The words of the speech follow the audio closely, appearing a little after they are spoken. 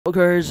Hello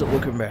guys,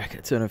 welcome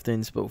back to Enough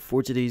Things, but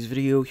for today's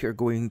video, we're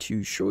going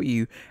to show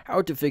you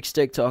how to fix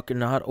TikTok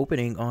not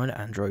opening on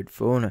Android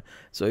phone.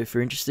 So if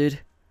you're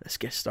interested, let's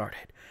get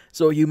started.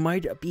 So you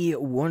might be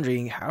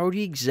wondering, how do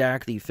you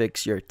exactly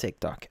fix your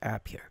TikTok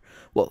app here?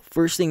 Well,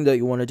 first thing that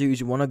you want to do is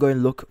you want to go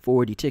and look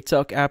for the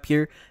TikTok app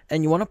here,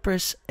 and you want to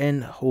press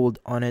and hold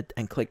on it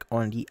and click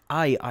on the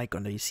eye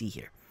icon that you see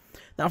here.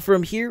 Now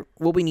from here,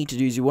 what we need to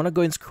do is you want to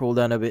go and scroll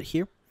down a bit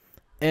here.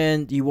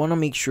 And you want to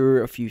make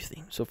sure a few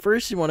things. So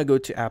first, you want to go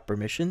to app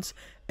permissions,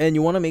 and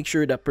you want to make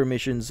sure that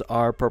permissions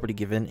are properly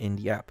given in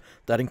the app.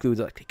 That includes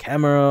like the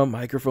camera,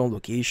 microphone,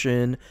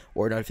 location,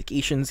 or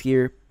notifications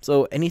here.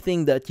 So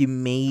anything that you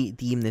may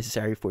deem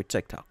necessary for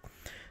TikTok.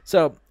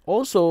 So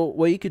also,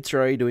 what you could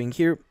try doing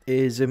here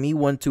is you may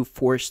want to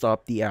force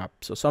stop the app.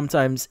 So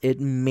sometimes it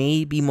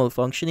may be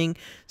malfunctioning.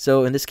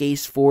 So in this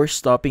case, force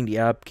stopping the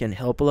app can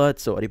help a lot.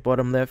 So at the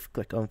bottom left,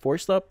 click on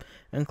force stop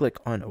and click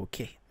on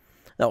OK.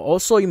 Now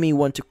also, you may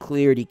want to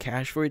clear the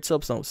cache for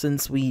itself. So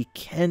since we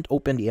can't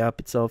open the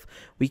app itself,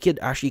 we could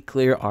actually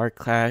clear our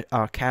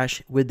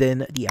cache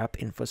within the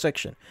app info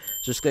section.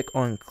 Just click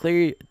on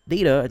clear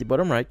data at the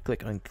bottom right,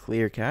 click on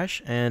clear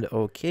cache and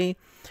OK.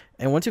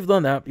 And once you've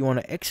done that, you want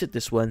to exit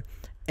this one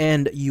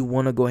and you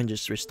want to go and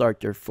just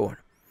restart your phone.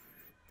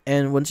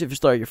 And once you've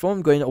started your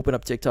phone, go ahead and open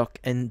up TikTok,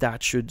 and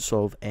that should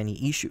solve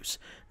any issues.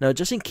 Now,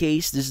 just in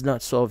case this does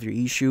not solve your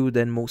issue,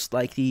 then most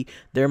likely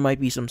there might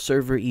be some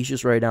server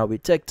issues right now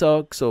with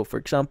TikTok. So, for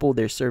example,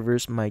 their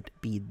servers might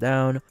be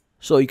down.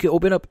 So you can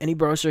open up any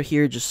browser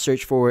here, just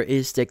search for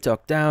is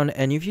TikTok down.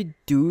 And if you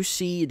do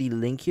see the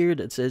link here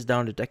that says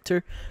down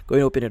detector, go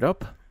ahead and open it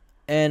up.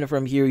 And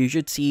from here, you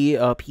should see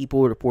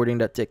people reporting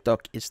that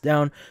TikTok is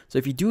down. So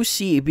if you do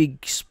see a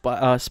big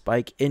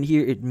spike in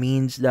here, it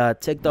means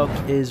that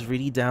TikTok is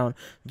really down.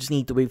 You just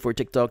need to wait for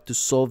TikTok to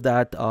solve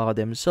that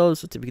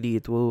themselves. So typically,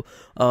 it will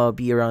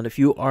be around a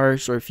few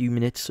hours or a few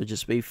minutes. So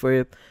just wait for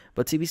it.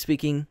 But to be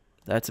speaking,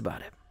 that's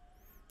about it.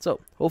 So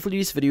hopefully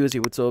this video is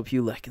able to help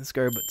you. Like and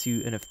subscribe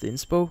to Enough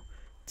Inspo.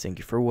 Thank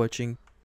you for watching.